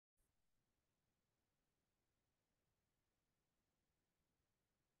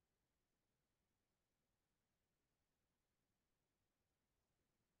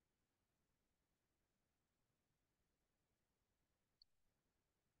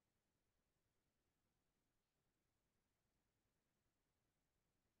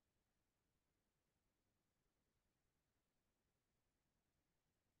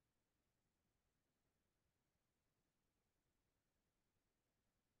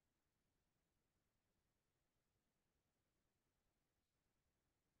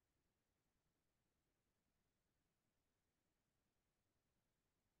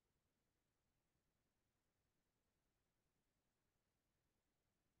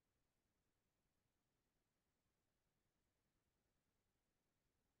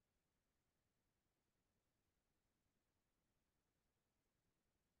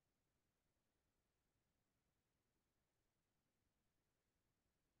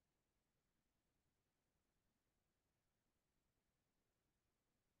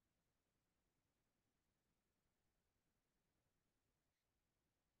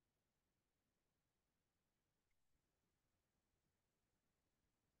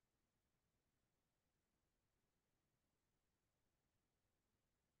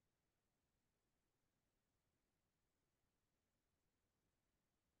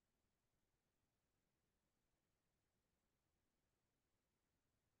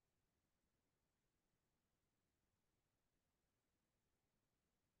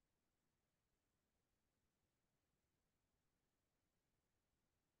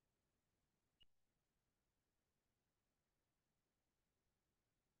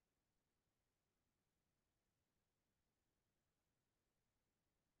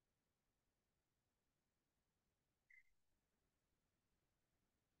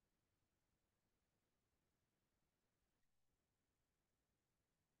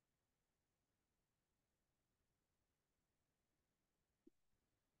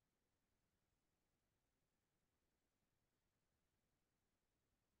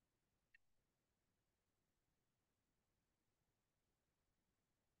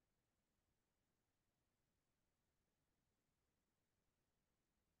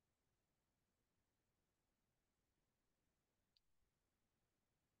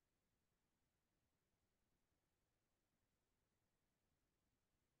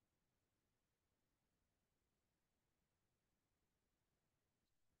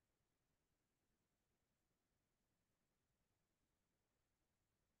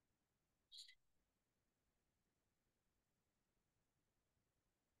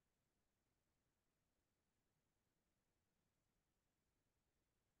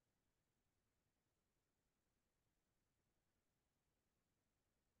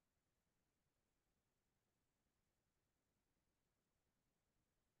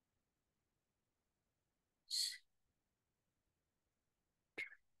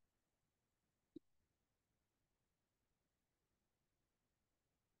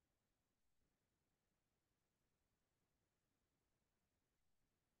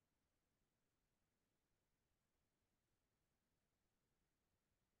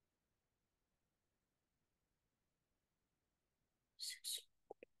Six.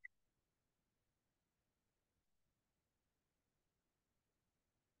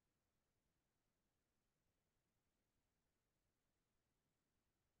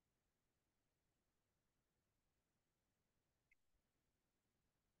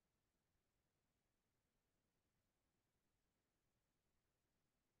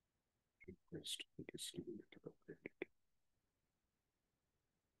 Rest. Just leave it up there.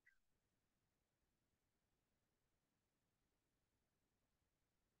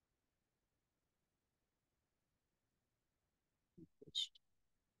 Rest.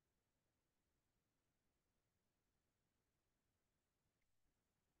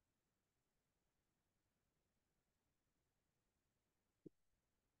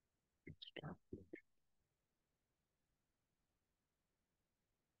 Start.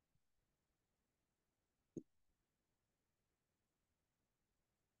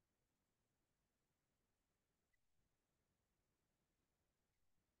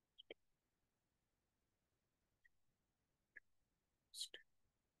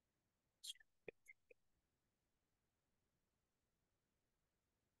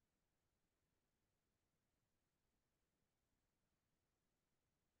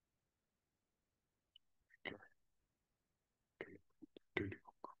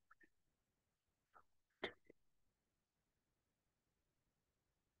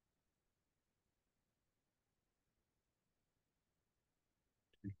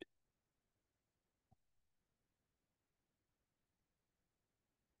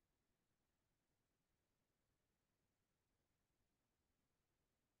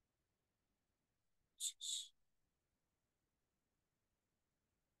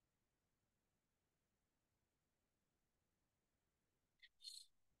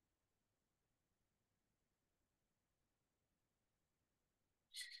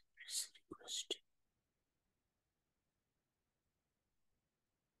 Rest.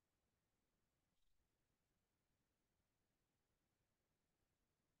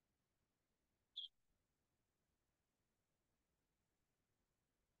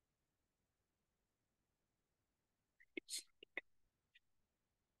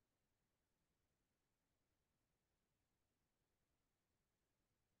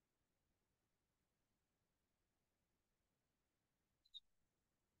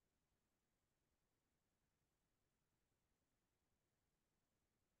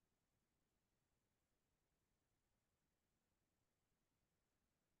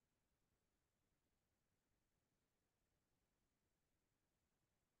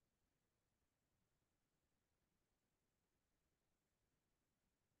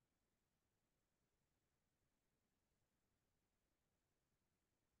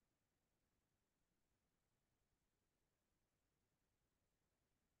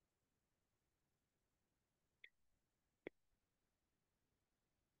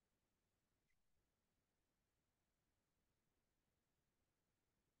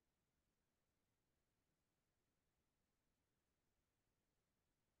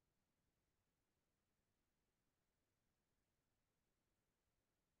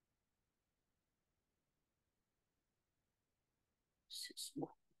 Six more.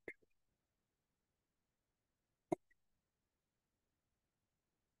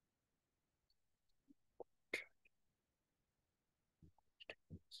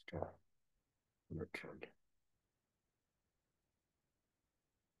 Start. Return.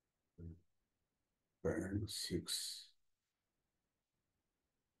 Burn. 6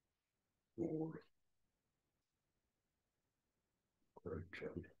 more.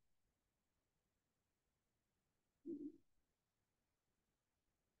 Return.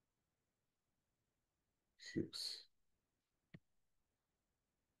 6.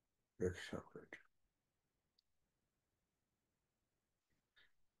 Return.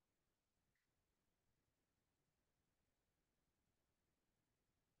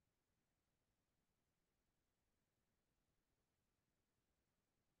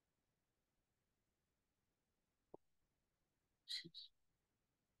 6.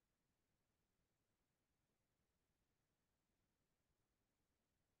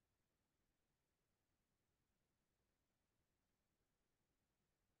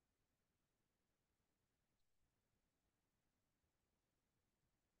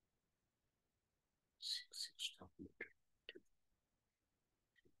 6.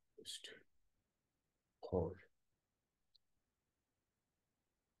 Rest. Hold.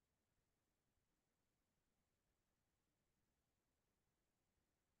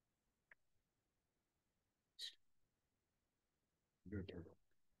 Return.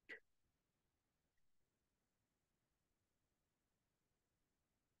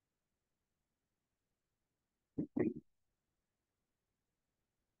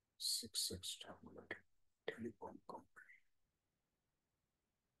 6 Telecom company.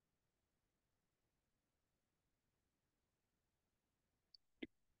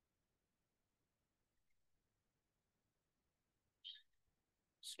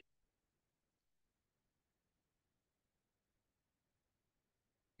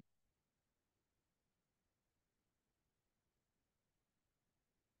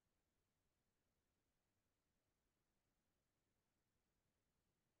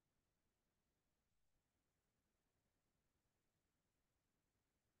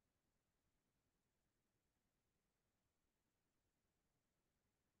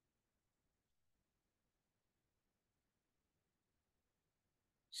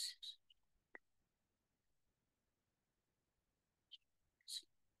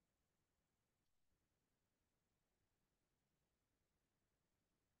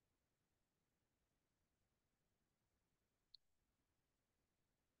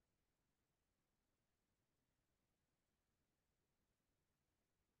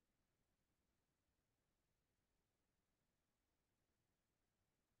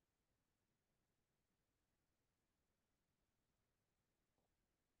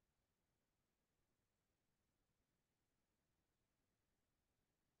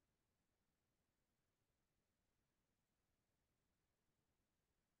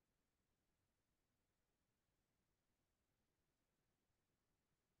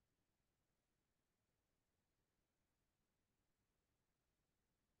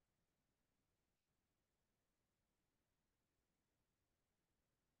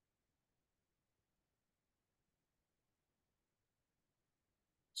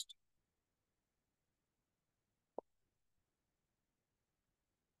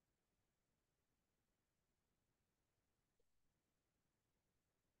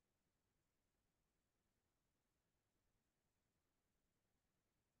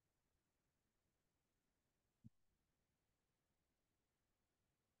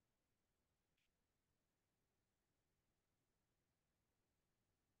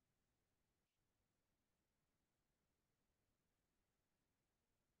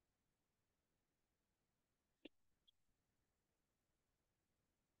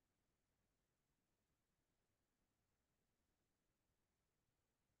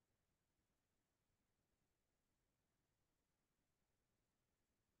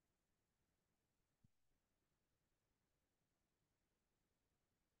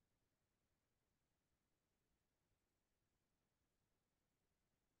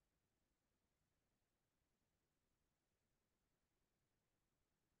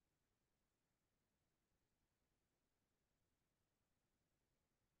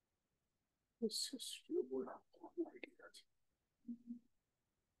 This is your ideas.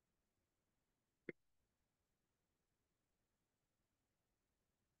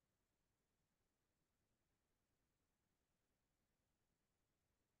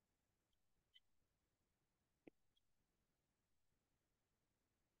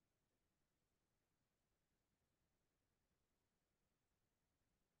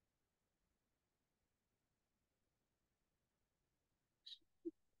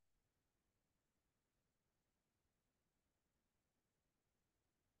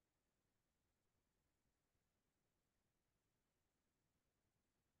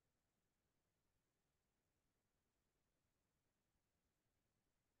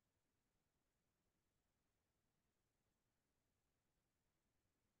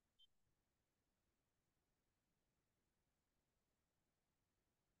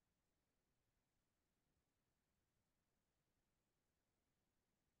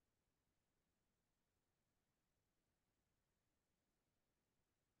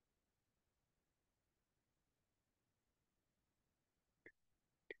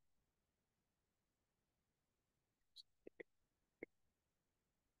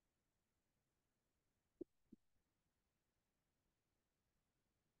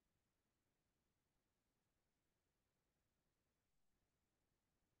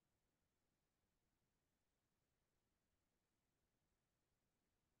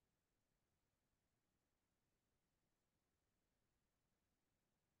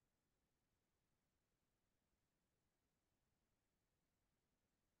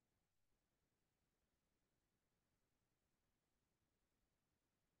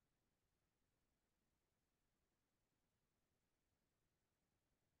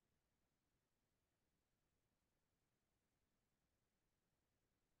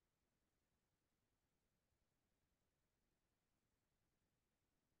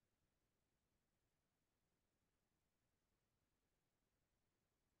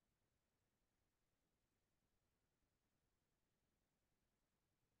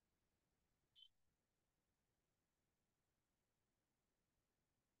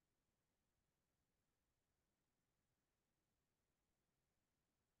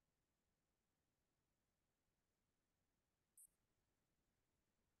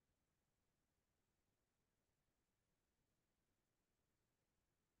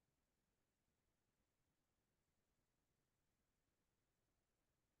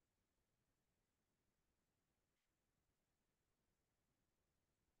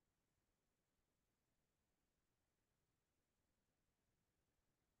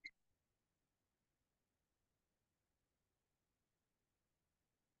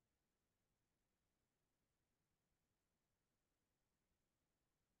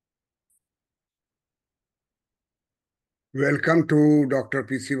 Welcome to Dr.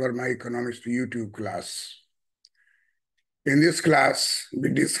 P.C. Verma Economics YouTube class. In this class, we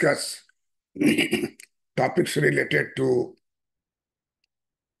discuss topics related to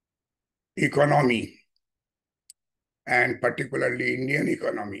economy and particularly Indian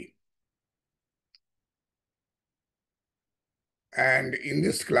economy. And in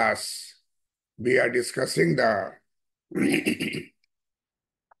this class, we are discussing the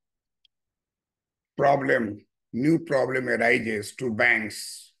new problem arises to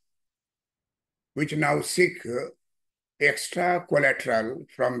banks, which now seek extra collateral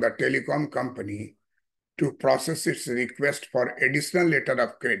from the telecom company to process its request for additional letter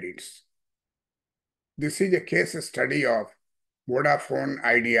of credits. This is a case study of Vodafone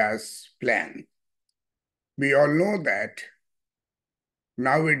Idea's plan. We all know that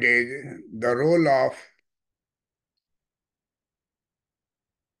nowadays the role of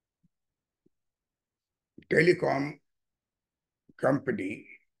telecom company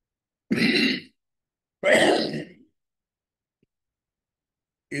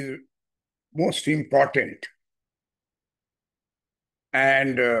is most important,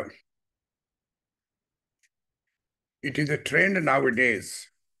 and it is a trend nowadays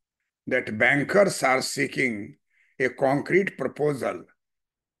that bankers are seeking a concrete proposal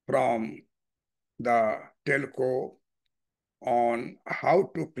from the telco on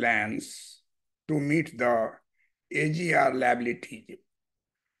how to plans to meet the AGR liability.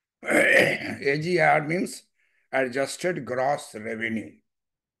 AGR means adjusted gross revenue.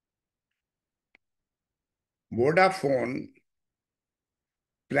 Vodafone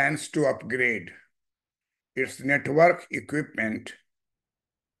plans to upgrade its network equipment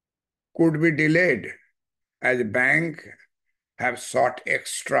could be delayed as banks have sought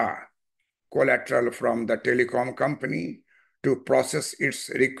extra collateral from the telecom company to process its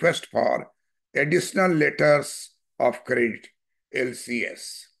request for additional letters of credit,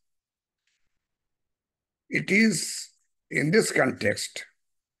 LCS. It is in this context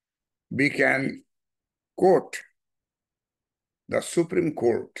we can quote the Supreme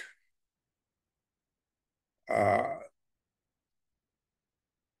Court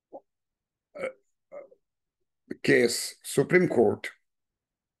case. Supreme Court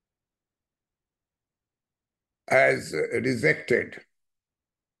has rejected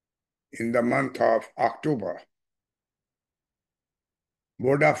in the month of October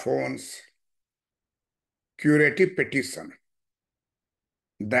Vodafone's curative petition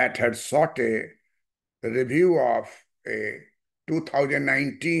that had sought a review of a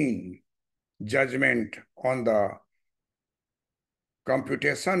 2019 judgment on the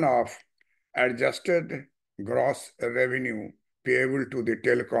computation of adjusted gross revenue payable to the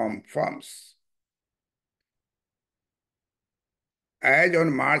telecom firms. As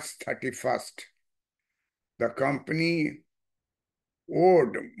on March 31st, the company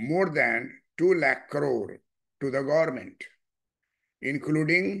owed more than 2 lakh crore to the government,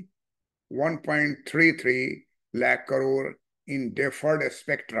 including 1.33 lakh crore in deferred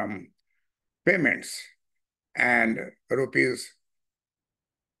spectrum payments and rupees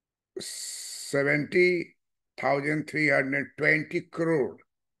 70,320 crore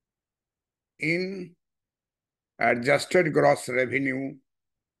in adjusted gross revenue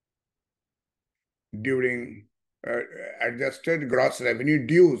during adjusted gross revenue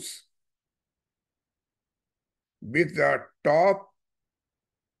dues, with the top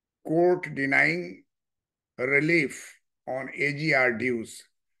court denying relief on AGR dues.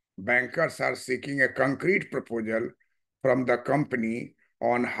 Bankers are seeking a concrete proposal from the company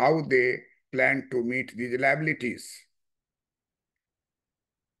on how they plan to meet these liabilities.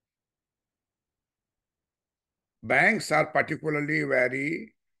 Banks are particularly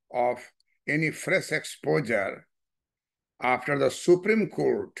wary of any fresh exposure after the Supreme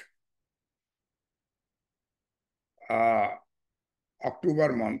Court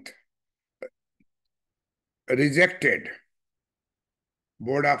October month rejected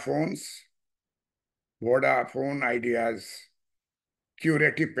Vodafone Idea's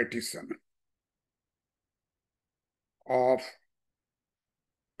curative petition of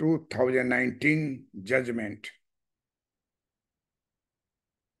 2019 judgment.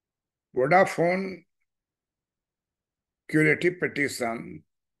 Vodafone curative petition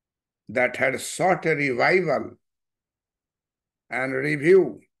that had sought a revival and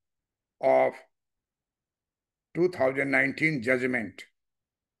review of 2019 judgment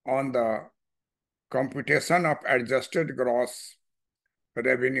on the computation of adjusted gross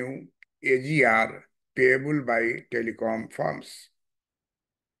revenue, AGR, payable by telecom firms.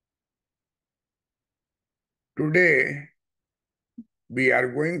 Today, we are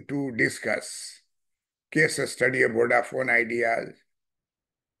going to discuss case study of Vodafone ideas,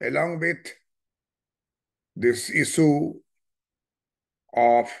 along with this issue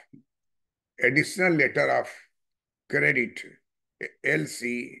of additional letter of credit,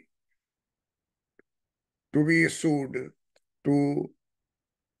 LC, to be issued to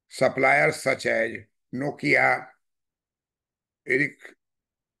suppliers such as Nokia,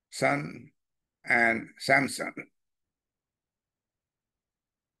 Ericsson, and Samsung.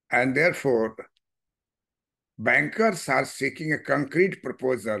 And therefore, bankers are seeking a concrete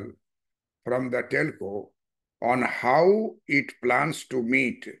proposal from the telco on how it plans to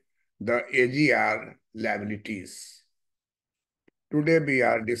meet the AGR liabilities. Today we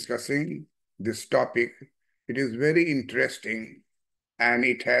are discussing this topic. It is very interesting and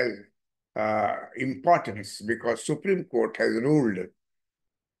it has importance because Supreme Court has ruled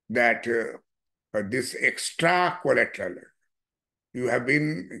that this extra collateral, you have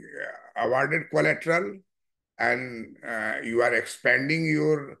been awarded collateral and you are expanding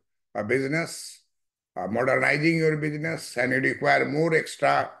your business, modernizing your business, and you require more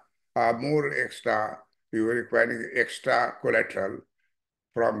extra, you are requiring extra collateral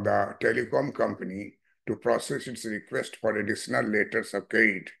from the telecom company to process its request for additional letters of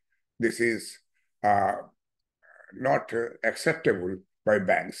credit. This is not acceptable by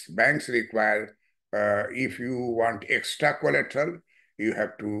banks. Banks require, if you want extra collateral, you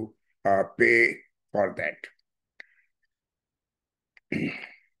have to pay for that.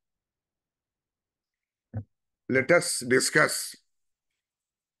 Let us discuss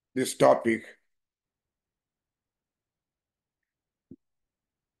this topic.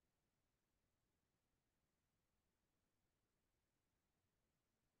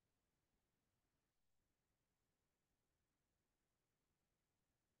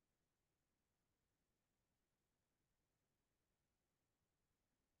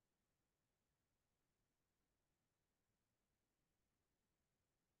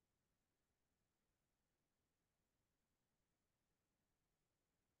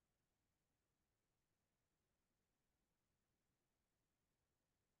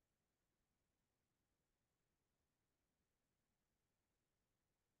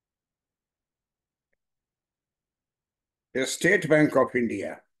 The State Bank of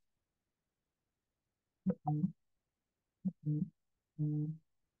India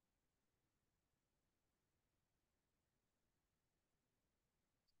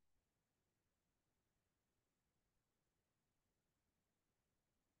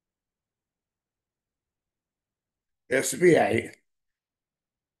SBI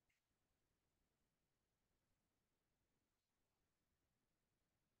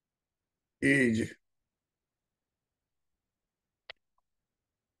is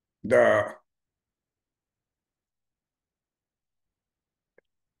the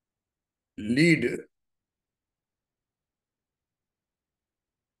lead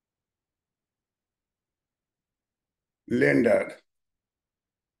lender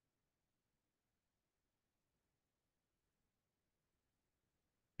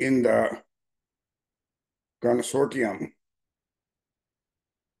in the consortium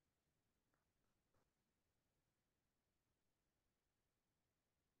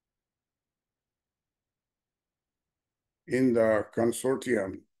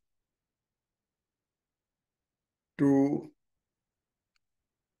to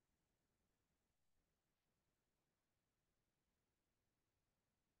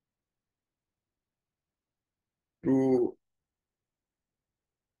to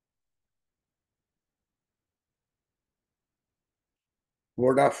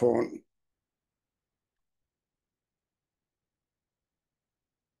Vodafone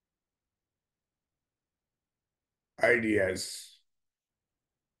ideas.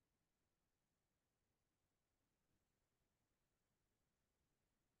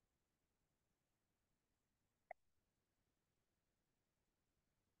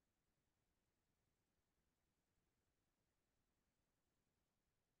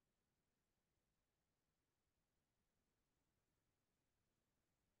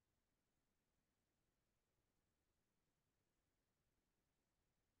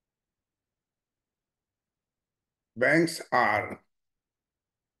 Banks are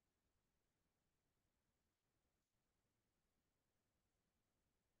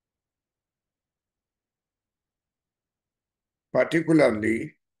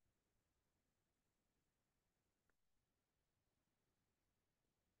particularly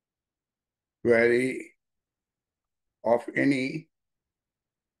wary of any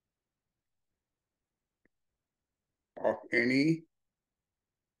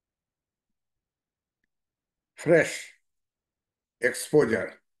fresh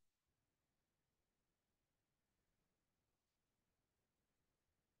exposure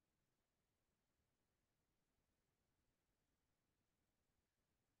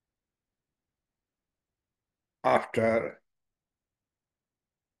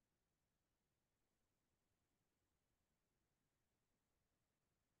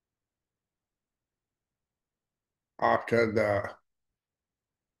after the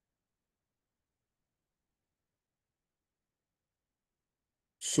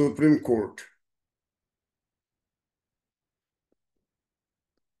Supreme Court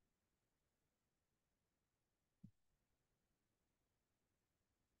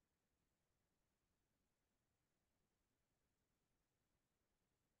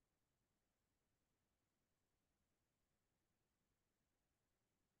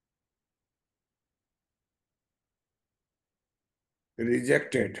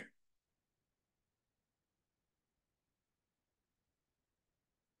rejected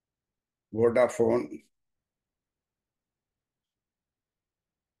Vodafone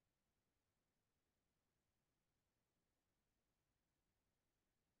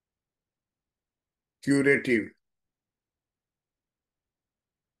curative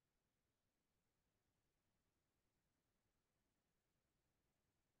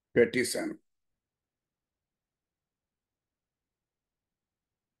petition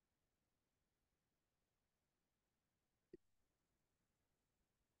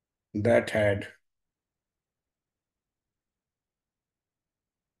that had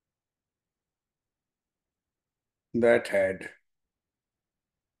that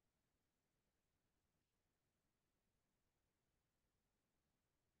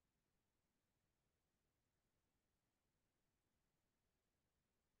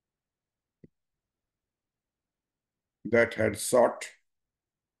had sought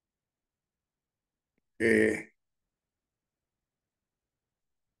a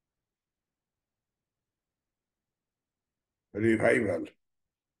revival,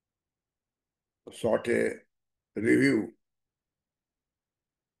 sought a review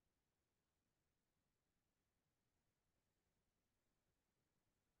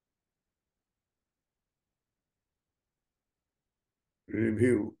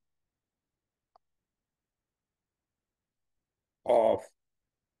review of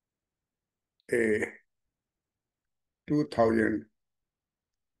a 2019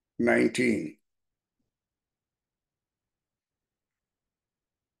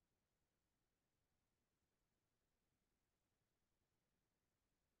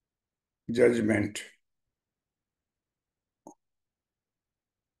 judgment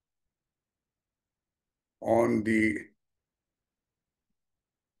on the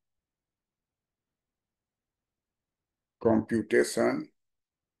computation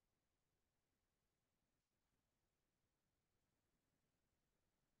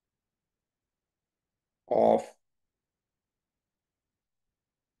of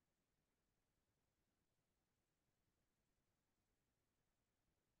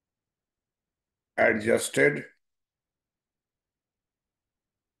adjusted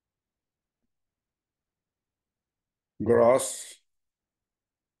gross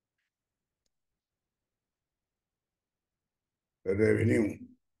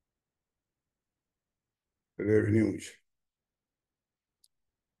revenues,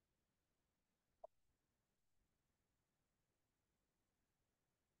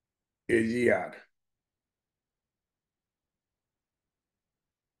 AGR,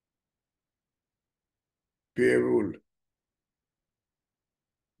 payable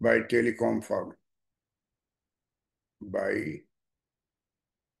by telecom firm, by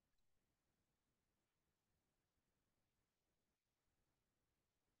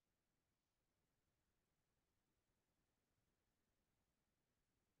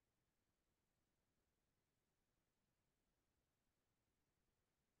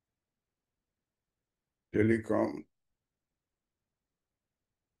telecom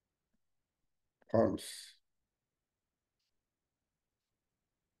firms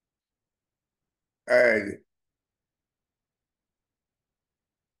as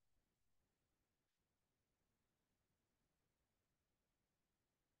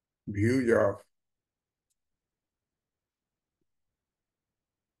views of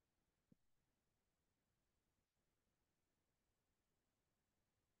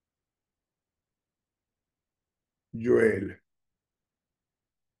Joel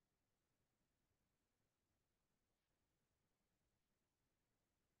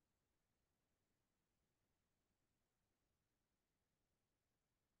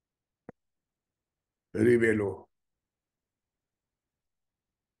Rivelo,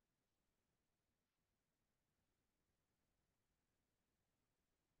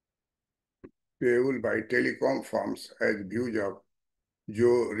 payable by telecom firms as views of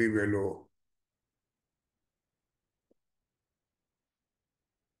Joe Rivelo,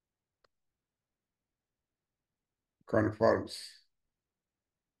 confirms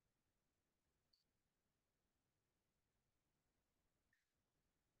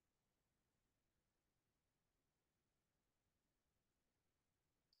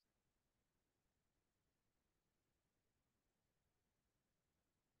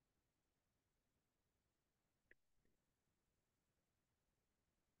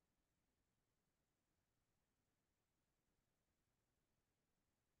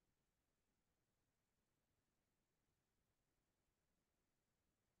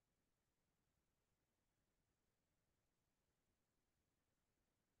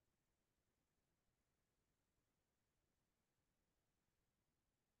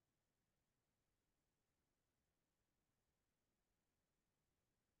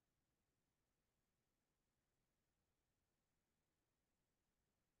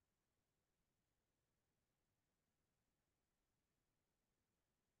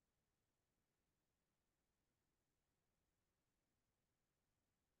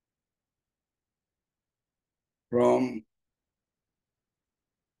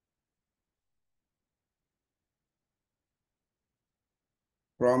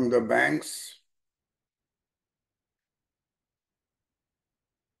from the bank's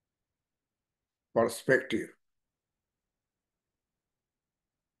perspective.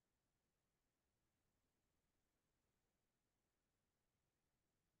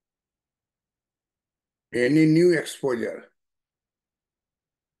 Any new exposure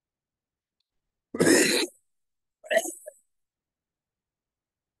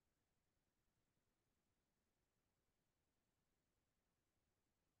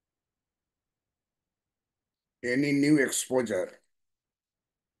any new exposure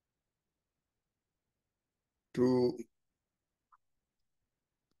to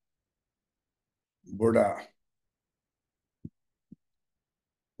Buddha,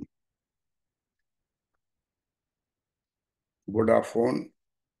 Vodafone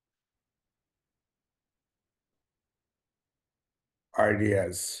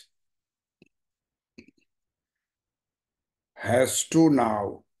ideas has to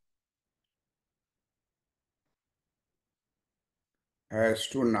now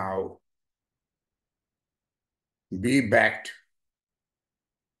be backed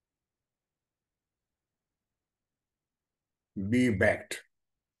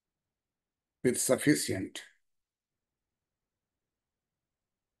with sufficient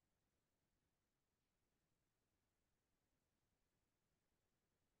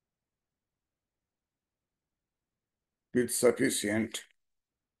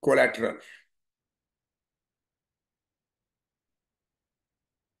collateral.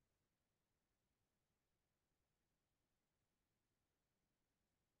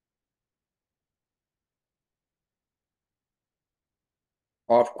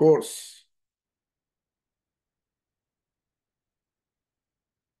 Of course,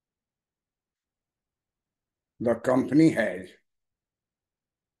 the company has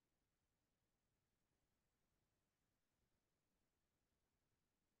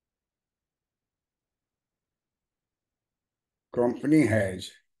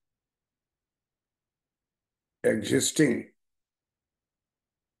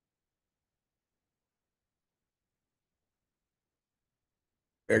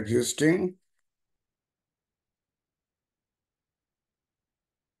existing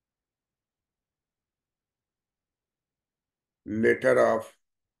letter of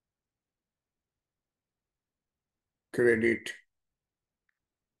credit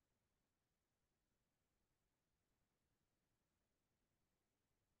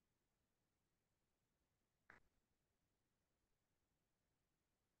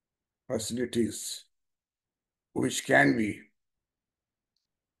facilities which can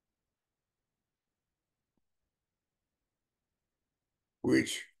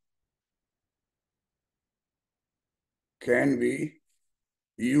be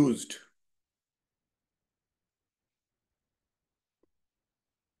used,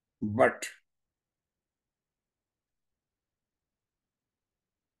 but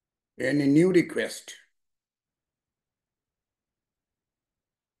any new request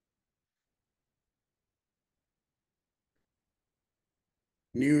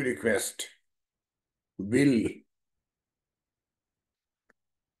will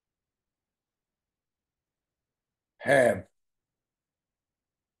have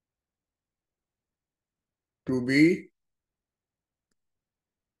to be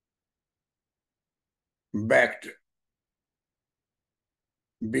backed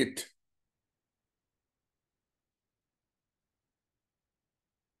with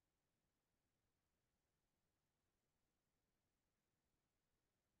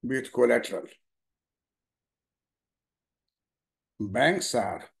collateral. Banks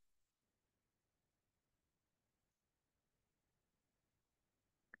are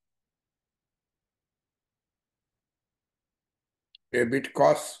a bit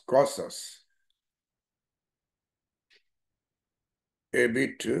cautious, a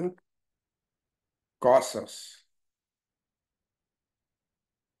bit cautious,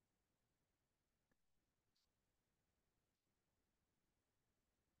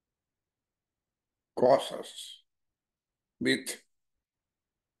 cautious with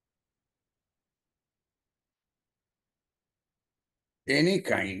any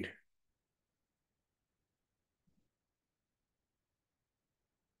kind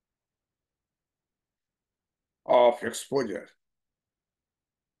of exposure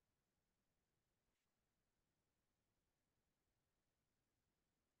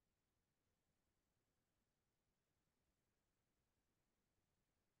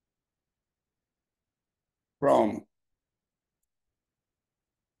from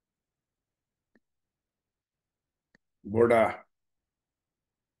Vodafone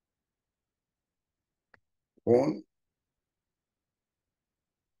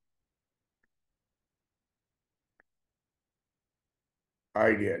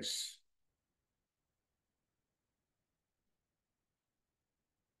ideas.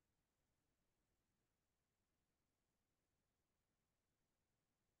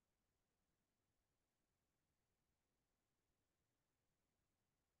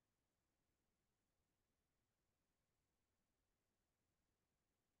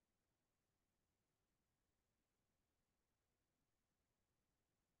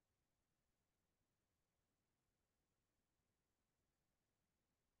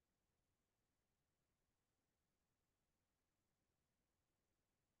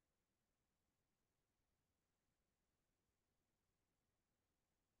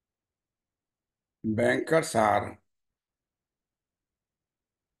 Bankers are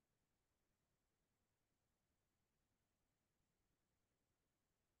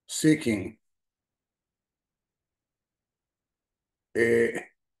seeking a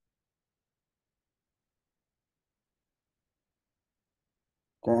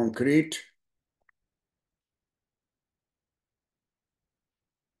concrete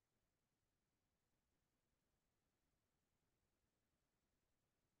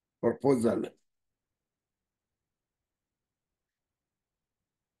proposal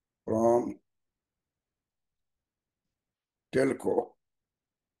from telco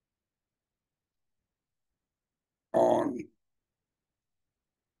on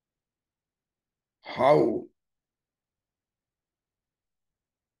how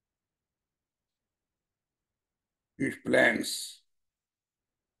it plans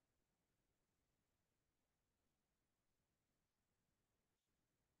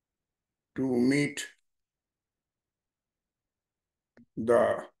to meet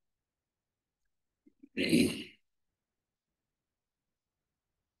the meet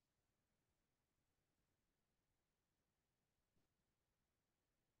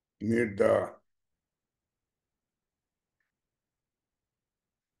the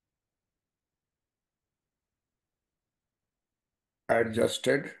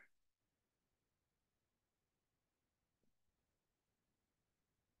adjusted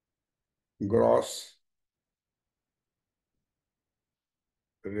gross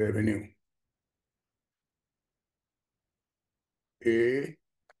revenue AGR.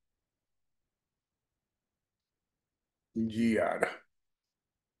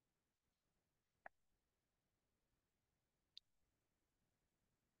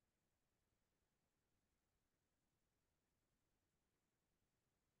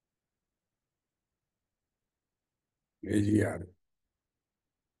 AGR.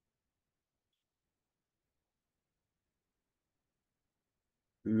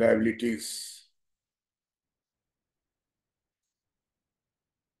 Liabilities.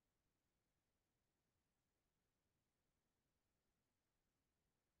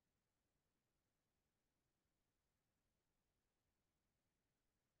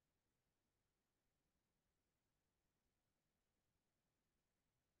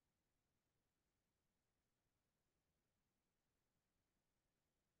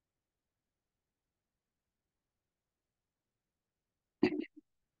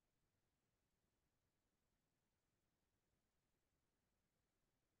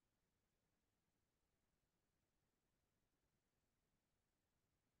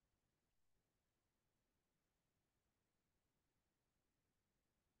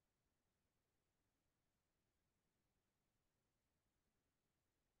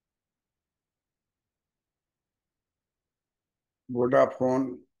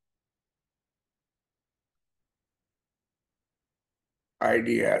 Vodafone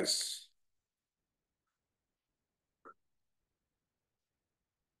ideas,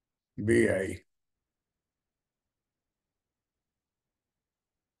 BI,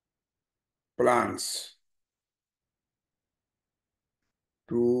 plans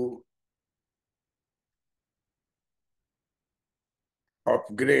to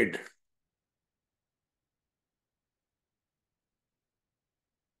upgrade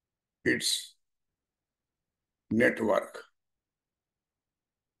its network,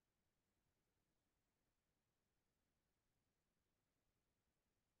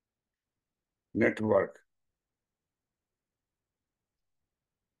 network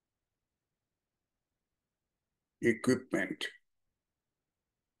equipment,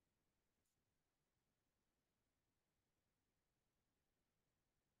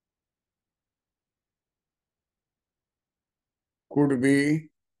 could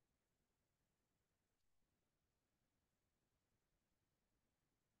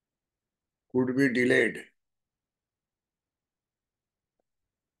be delayed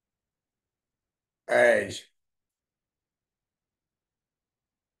as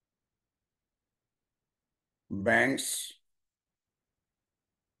banks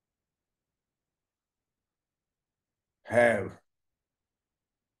have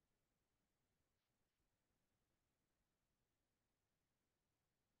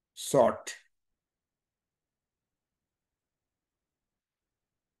sought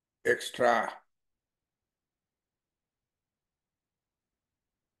extra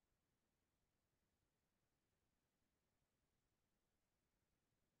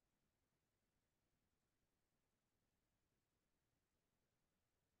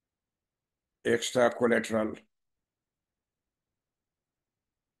collateral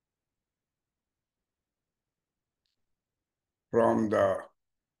from the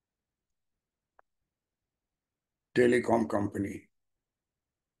telecom company,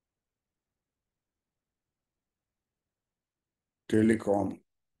 telecom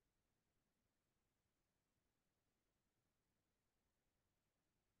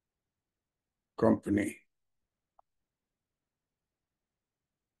company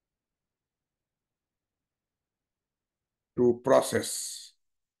to process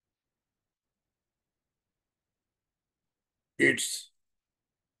its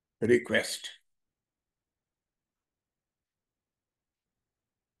request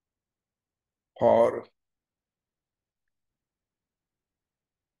for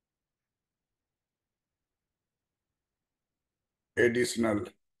additional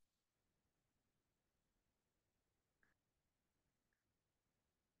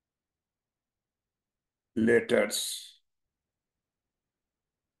letters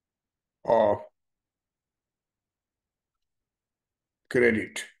of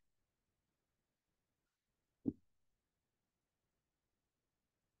credit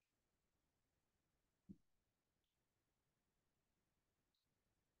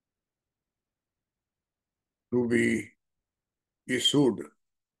to be issued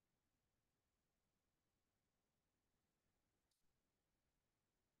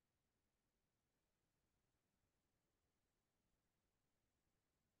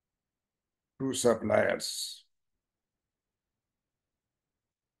to suppliers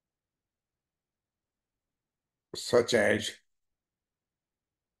such as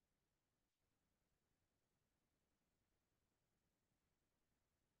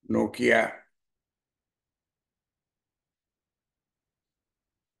Nokia,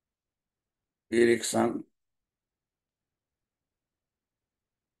 Ericsson,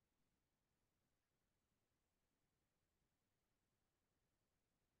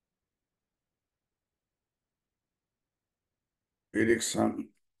 Ericsson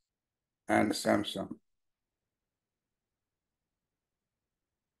and Samsung.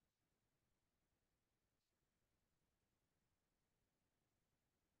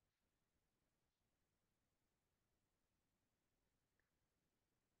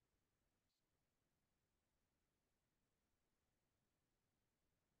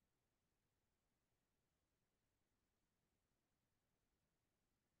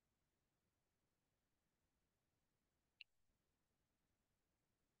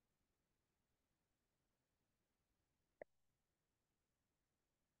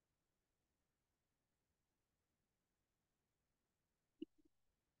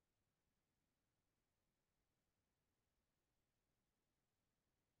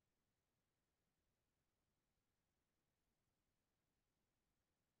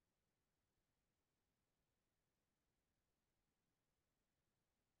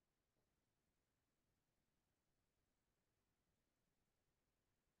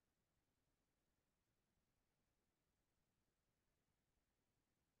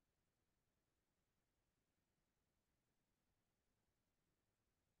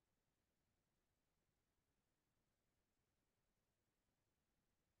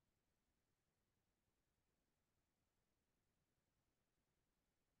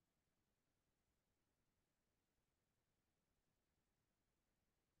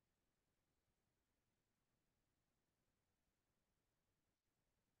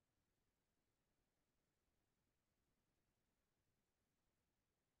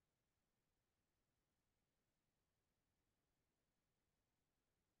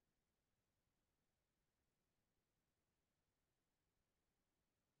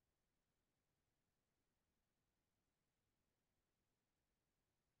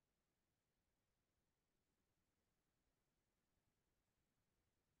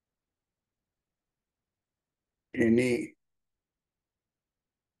 any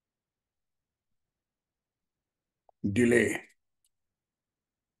delay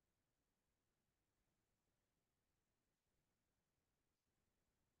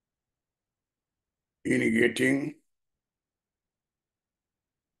in getting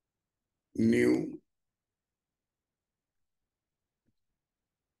new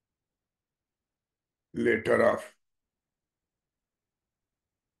letter of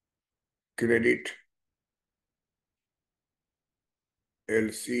credit,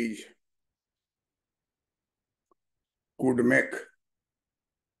 LCs, could make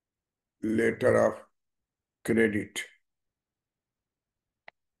letter of credit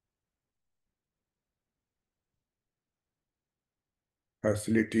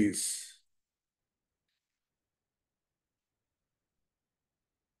facilities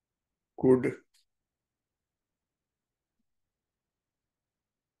could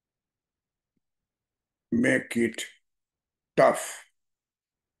make it tough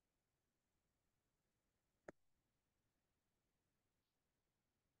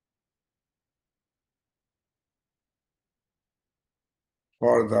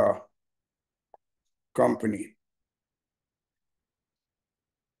for the company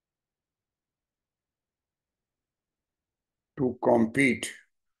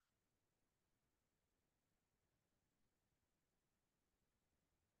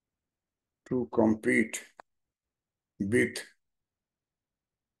to compete with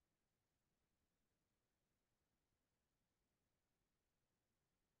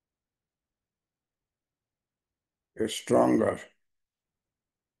a stronger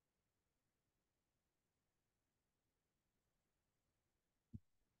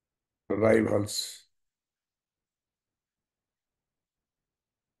rivals.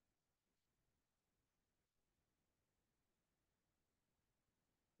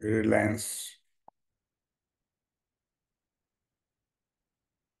 Reliance,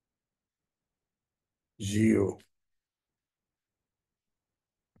 Jio,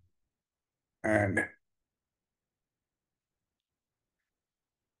 and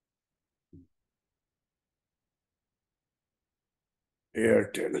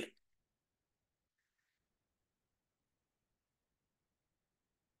Airtel.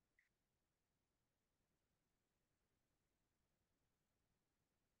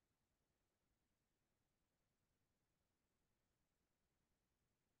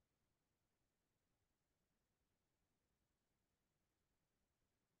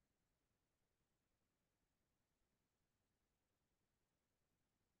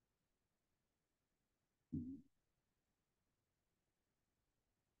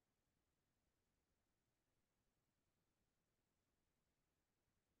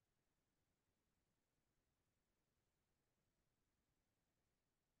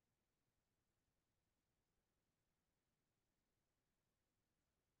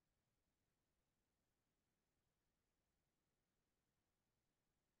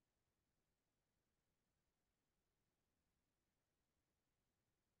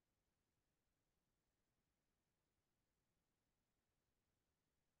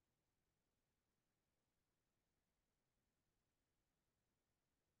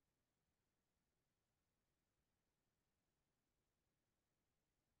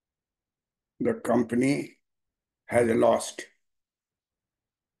 The company has lost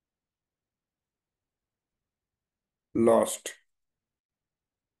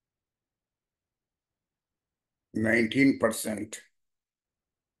 19%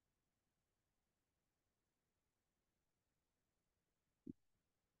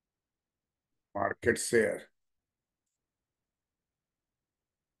 market share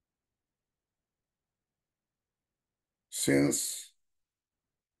since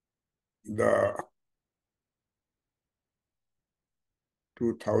the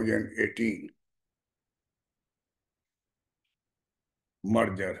 2018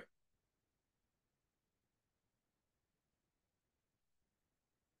 merger.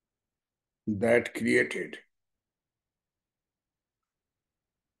 That created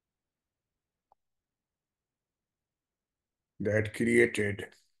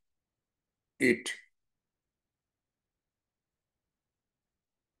it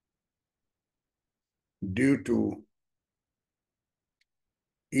due to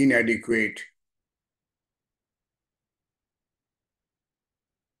inadequate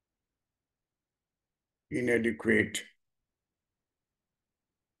inadequate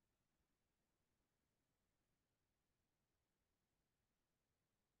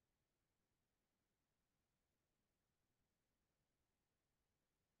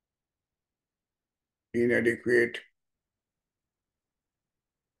inadequate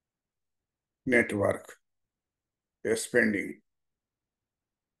network spending.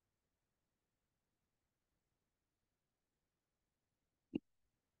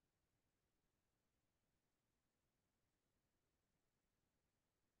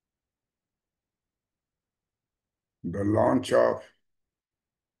 The launch of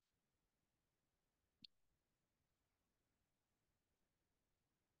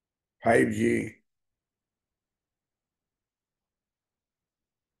 5G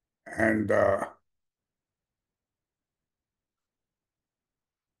and the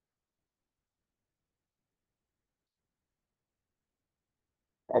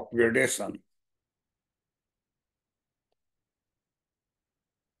upgradation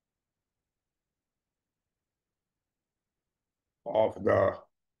of the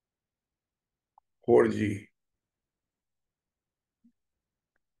 4G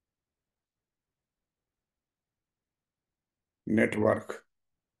network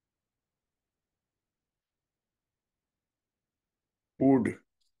would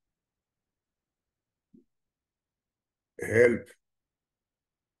help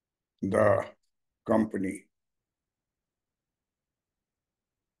the company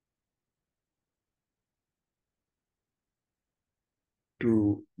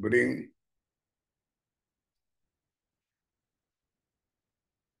to bring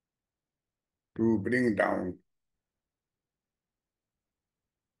down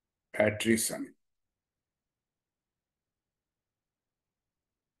attrition.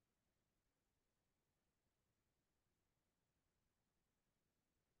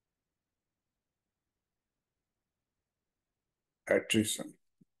 Attrition.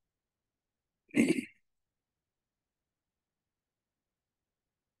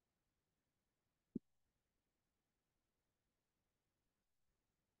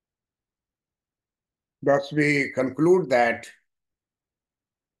 Thus, we conclude that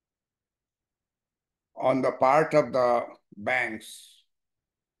on the part of the banks,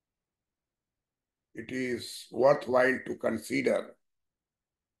 it is worthwhile to consider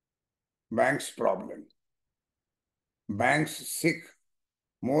banks' problem. Banks seek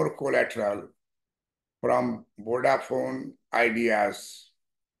more collateral from Vodafone Ideas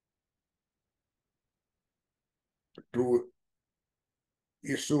to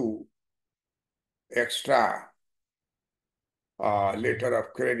issue extra letter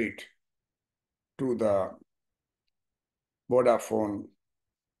of credit to the Vodafone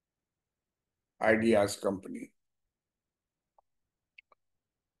Ideas company.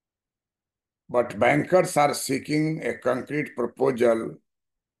 But bankers are seeking a concrete proposal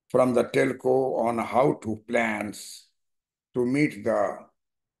from the telco on how to plans to meet the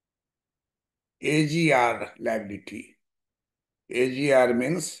AGR liability. AGR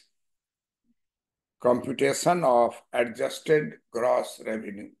means computation of adjusted gross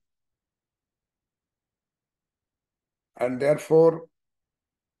revenue. And therefore,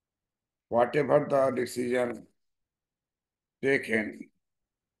 whatever the decision taken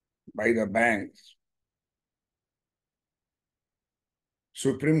by the banks,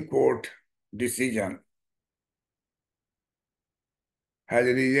 Supreme Court decision has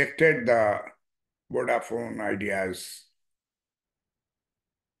rejected the Vodafone Ideas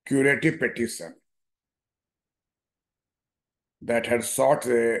curative petition that had sought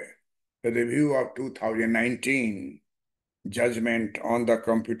a review of 2019 judgment on the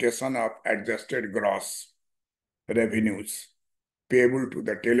computation of adjusted gross revenues payable to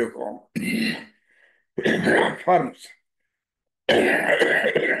the telecom firms.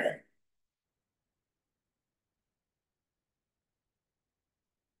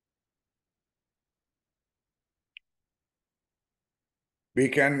 We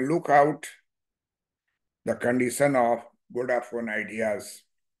can look out the condition of Vodafone Ideas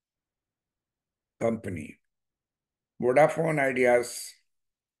company. Vodafone Ideas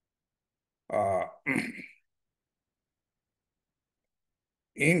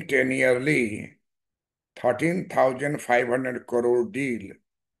inked a nearly 13,500 crore deal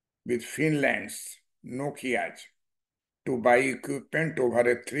with Finland's Nokia to buy equipment over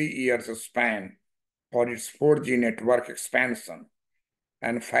a 3 years span for its 4G network expansion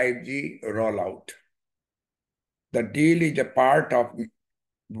and 5G rollout. The deal is a part of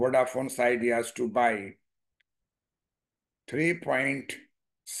Vodafone's ideas to buy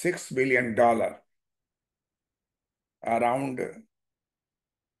 $3.6 billion, around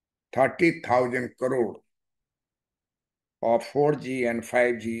 30,000 crore of 4G and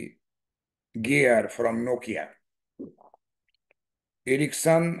 5G gear from Nokia,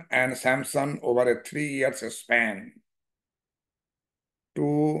 Ericsson and Samsung over a 3 years span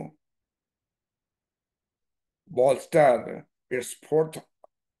to bolster its fourth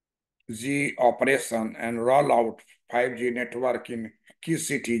operation and roll out 5G network in key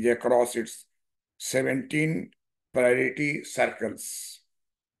cities across its 17 priority circles.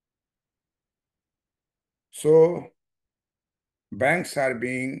 So banks are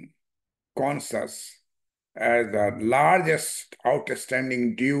being conscious as the largest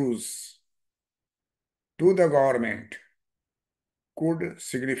outstanding dues to the government could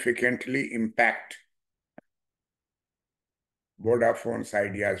significantly impact Vodafone's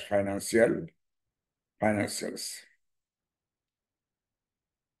ideas financials.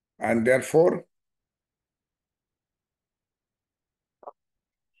 And therefore,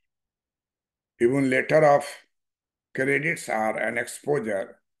 even letter of credits are an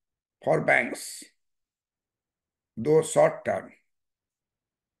exposure for banks, though short term.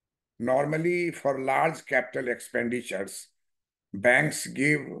 Normally, for large capital expenditures, banks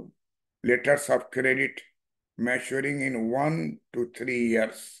give letters of credit maturing in 1 to 3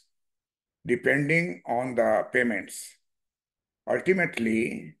 years, depending on the payments.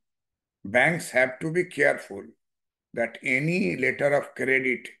 Ultimately, banks have to be careful that any letter of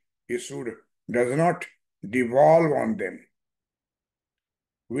credit issued does not devolve on them,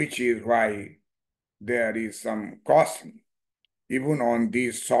 which is why there is some caution even on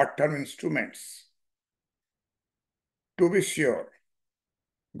these short-term instruments. To be sure,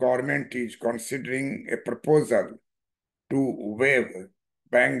 government is considering a proposal to waive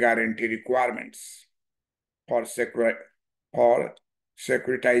bank guarantee requirements for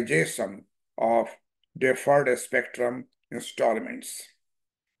securitization of deferred spectrum installments.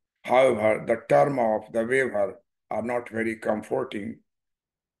 However, the term of the waiver are not very comforting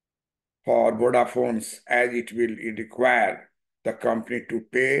for Vodafone's, as it will require the company to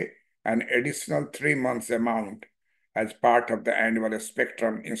pay an additional 3 months amount as part of the annual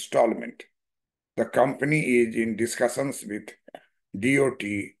spectrum installment. The company is in discussions with DOT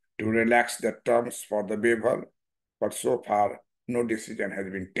to relax the terms for the waiver, but so far no decision has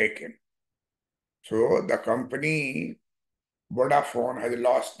been taken. So the company Vodafone has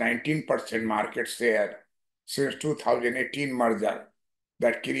lost 19% market share since 2018 merger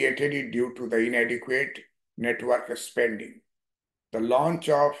that created it due to the inadequate network spending. The launch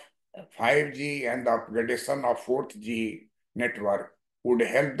of 5G and the upgradation of 4G network would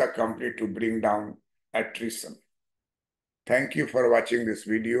help the company to bring down attrition. Thank you for watching this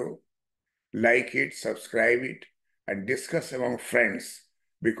video. Like it, subscribe it, and discuss among friends,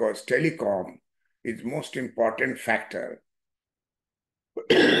 because telecom is most important factor.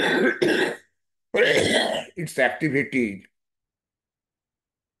 Its activity,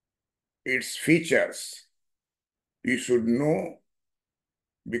 its features, you should know,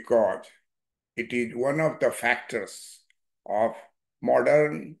 because it is one of the factors of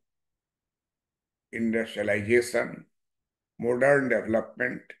modern industrialization, modern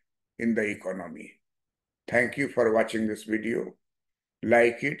development in the economy. Thank you for watching this video.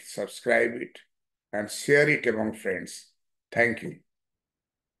 Like it, subscribe it, and share it among friends. Thank you.